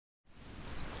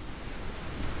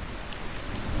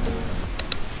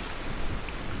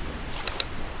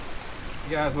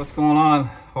Hey guys, what's going on?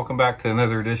 Welcome back to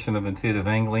another edition of Intuitive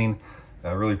Angling.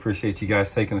 I really appreciate you guys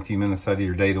taking a few minutes out of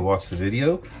your day to watch the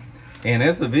video. And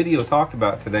as the video talked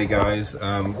about today, guys,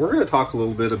 we're going to talk a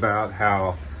little bit about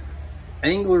how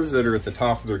anglers that are at the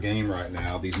top of their game right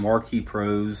now, these marquee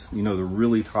pros, you know, the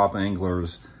really top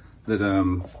anglers, that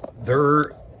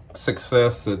their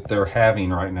success that they're having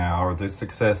right now, or the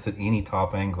success that any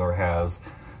top angler has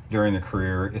during their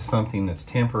career, is something that's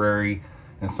temporary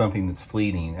and something that's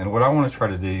fleeting. And what I want to try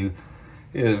to do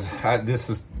is,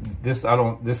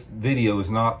 this video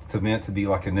is not meant to be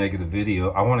like a negative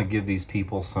video. I want to give these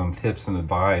people some tips and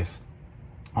advice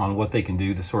on what they can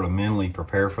do to sort of mentally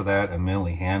prepare for that and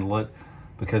mentally handle it,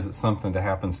 because it's something that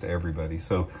happens to everybody.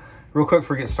 So real quick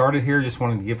before we get started here, just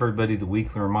wanted to give everybody the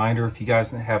weekly reminder. If you guys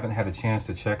haven't had a chance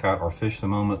to check out our Fish the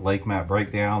Moment lake map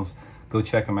breakdowns, go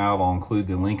check them out. I'll include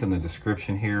the link in the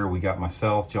description here. We got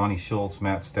myself, Johnny Schultz,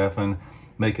 Matt Steffen,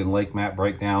 making lake map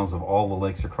breakdowns of all the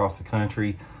lakes across the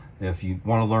country. If you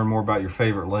want to learn more about your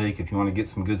favorite lake, if you want to get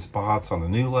some good spots on a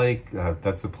new lake,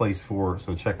 that's the place for it.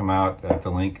 So check them out at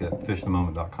the link at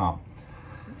fishthemoment.com.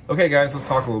 Okay guys, let's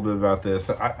talk a little bit about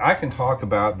this. I can talk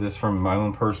about this from my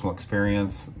own personal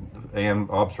experience and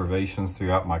observations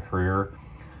throughout my career.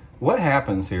 What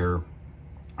happens here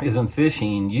is, in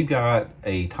fishing, you got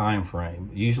a time frame.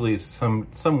 Usually it's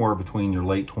somewhere between your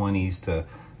late 20s to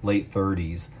late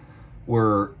 30s,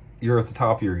 where you're at the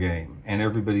top of your game and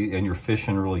you're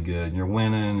fishing really good and you're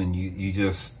winning and you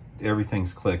just,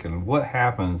 everything's clicking. What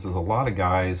happens is, a lot of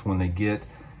guys, when they get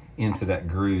into that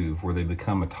groove where they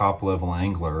become a top level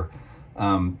angler,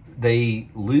 they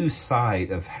lose sight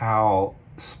of how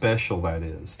special that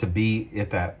is to be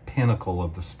at that pinnacle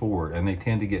of the sport, and they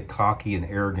tend to get cocky and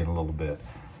arrogant a little bit.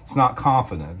 It's not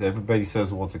confident. Everybody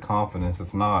says, well, it's a confidence.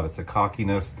 It's not. It's a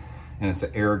cockiness and it's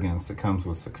an arrogance that comes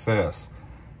with success.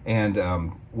 And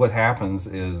what happens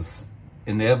is,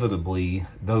 inevitably,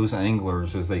 those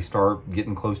anglers, as they start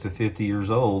getting close to 50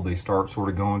 years old, they start sort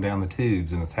of going down the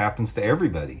tubes. And it happens to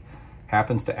everybody.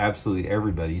 Happens to absolutely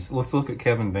everybody. So let's look at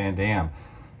Kevin Van Dam,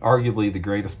 arguably the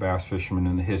greatest bass fisherman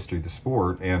in the history of the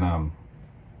sport. And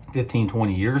 15,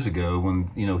 20 years ago, when,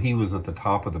 you know, he was at the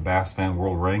top of the Bass Fan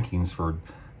World Rankings for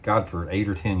 8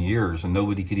 or 10 years, and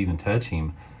nobody could even touch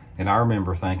him. And I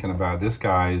remember thinking about, this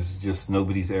guy's just,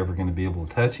 nobody's ever going to be able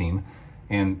to touch him.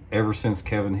 And ever since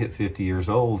Kevin hit 50 years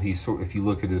old, if you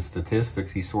look at his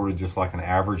statistics, he's sort of just like an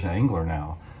average angler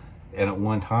now. And at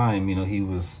one time, you know,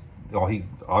 like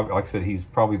I said, he's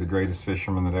probably the greatest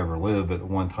fisherman that ever lived, but at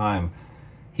one time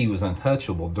he was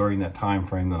untouchable during that time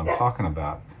frame that I'm talking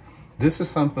about. This is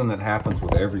something that happens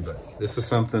with everybody. This is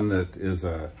something that is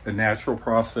a natural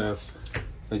process.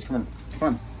 Come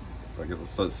on.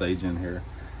 Let's let Sage in here.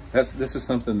 This is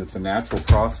something that's a natural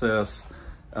process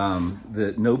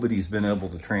that nobody's been able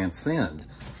to transcend.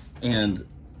 And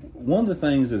one of the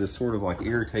things that is sort of like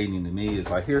irritating to me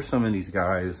is, I hear some of these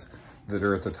guys that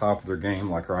are at the top of their game,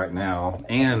 like right now,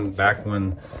 and back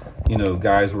when, you know,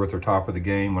 guys were at their top of the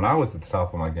game, when I was at the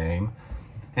top of my game,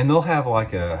 and they'll have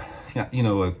like a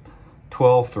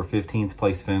 12th or 15th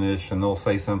place finish, and they'll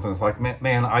say something. It's like,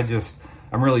 man,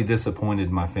 I'm really disappointed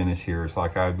in my finish here. It's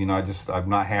like, I'm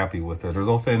not happy with it. Or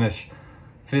they'll finish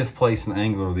 5th place in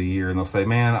Angler of the Year, and they'll say,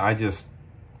 man, I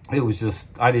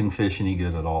didn't fish any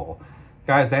good at all.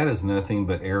 Guys, that is nothing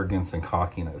but arrogance and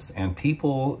cockiness. And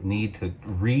people need to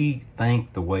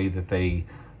rethink the way that they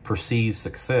perceive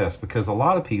success, because a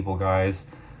lot of people, guys,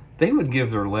 they would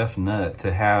give their left nut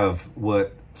to have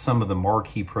what some of the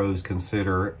marquee pros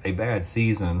consider a bad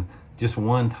season just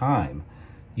one time.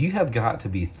 You have got to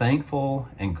be thankful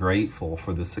and grateful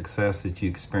for the success that you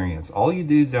experience. All you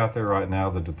dudes out there right now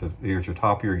that are at your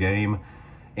top of your game,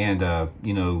 and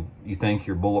you know, you think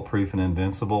you're bulletproof and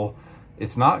invincible,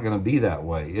 it's not going to be that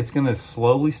way. It's going to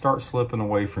slowly start slipping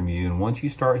away from you. And once you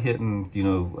start hitting, you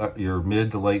know, your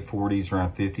mid to late 40s,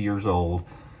 around 50 years old,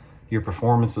 your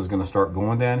performance is going to start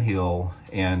going downhill.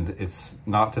 And it's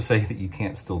not to say that you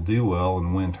can't still do well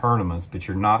and win tournaments, but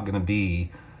you're not going to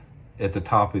be at the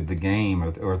top of the game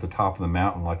or at the top of the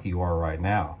mountain like you are right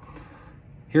now.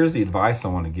 Here's the advice I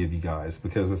want to give you guys,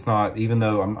 because it's not, even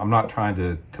though I'm not trying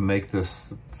to make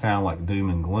this sound like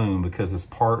doom and gloom, because it's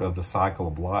part of the cycle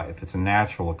of life. It's a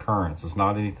natural occurrence. It's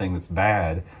not anything that's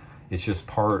bad. It's just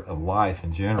part of life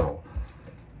in general.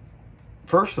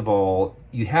 First of all,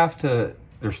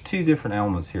 there's two different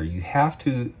elements here. You have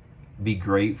to be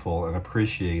grateful and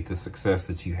appreciate the success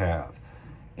that you have,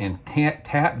 and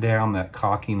tap down that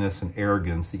cockiness and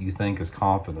arrogance that you think is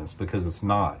confidence, because it's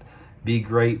not. Be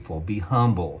grateful, be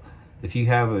humble. If you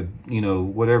have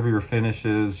whatever your finish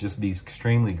is, just be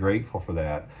extremely grateful for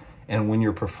that. And when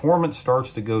your performance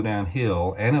starts to go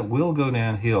downhill, and it will go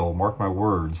downhill, mark my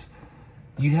words,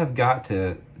 you have got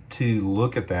to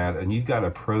look at that, and you've got to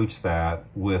approach that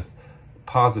with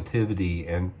positivity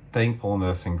and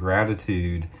thankfulness and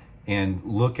gratitude, and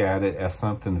look at it as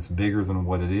something that's bigger than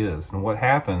what it is. And what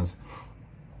happens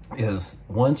is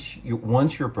once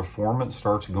your performance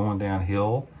starts going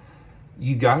downhill,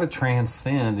 you got to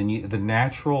transcend, and the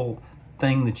natural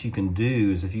thing that you can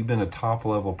do is, if you've been a top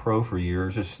level pro for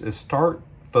years, is start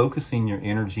focusing your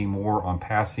energy more on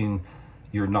passing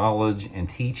your knowledge and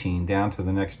teaching down to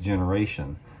the next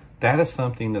generation. That is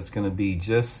something that's going to be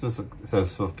just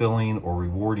as fulfilling or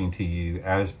rewarding to you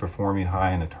as performing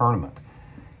high in a tournament.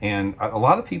 And a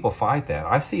lot of people fight that.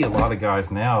 I see a lot of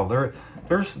guys now,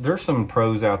 there's some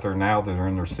pros out there now that are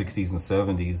in their 60s and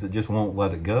 70s that just won't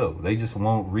let it go. They just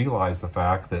won't realize the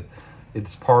fact that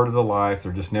it's part of the life.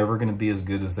 They're just never going to be as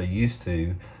good as they used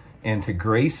to. And to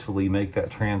gracefully make that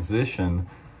transition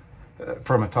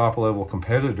from a top level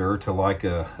competitor to like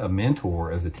a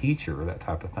mentor as a teacher, that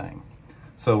type of thing.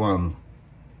 So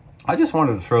I just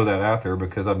wanted to throw that out there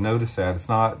because I've noticed that. It's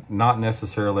not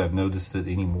necessarily I've noticed it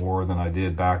any more than I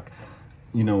did back,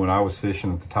 you know, when I was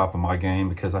fishing at the top of my game,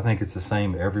 because I think it's the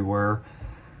same everywhere.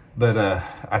 But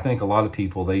I think a lot of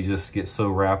people, they just get so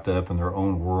wrapped up in their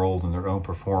own world and their own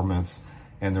performance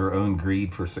and their own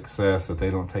greed for success that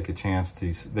they don't take a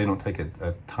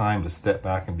time to step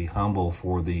back and be humble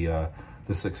for the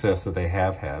success that they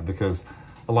have had, because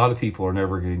a lot of people are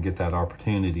never going to get that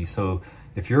opportunity. So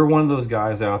if you're one of those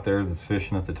guys out there that's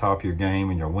fishing at the top of your game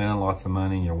and you're winning lots of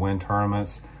money and you're winning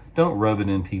tournaments, don't rub it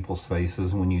in people's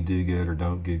faces when you do good or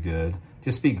don't do good.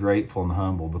 Just be grateful and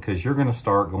humble, because you're going to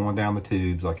start going down the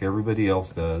tubes like everybody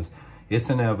else does. It's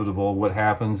inevitable. What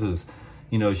happens is,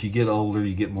 you know, as you get older,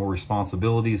 you get more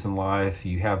responsibilities in life.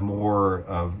 You have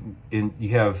more you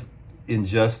have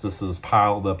injustices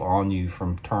piled up on you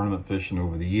from tournament fishing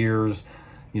over the years.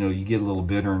 You know, you get a little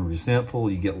bitter and resentful.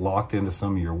 You get locked into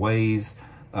some of your ways.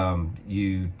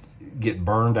 You get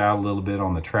burned out a little bit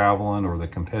on the traveling or the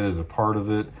competitive part of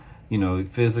it. You know,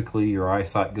 physically, your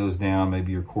eyesight goes down,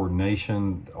 maybe your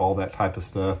coordination, all that type of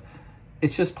stuff.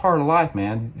 It's just part of life,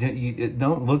 man.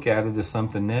 Don't look at it as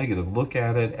something negative. Look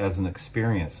at it as an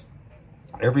experience.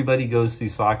 Everybody goes through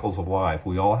cycles of life.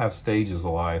 We all have stages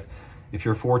of life. If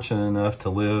you're fortunate enough to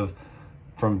live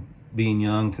from being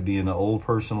young to being an old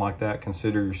person like that,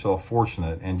 consider yourself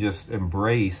fortunate, and just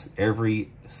embrace every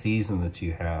season that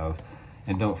you have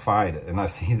and don't fight it. And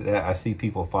I see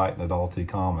people fighting it all too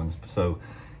common. So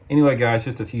anyway, guys,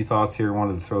 just a few thoughts here.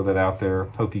 Wanted to throw that out there.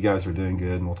 Hope you guys are doing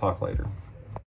good, and we'll talk later.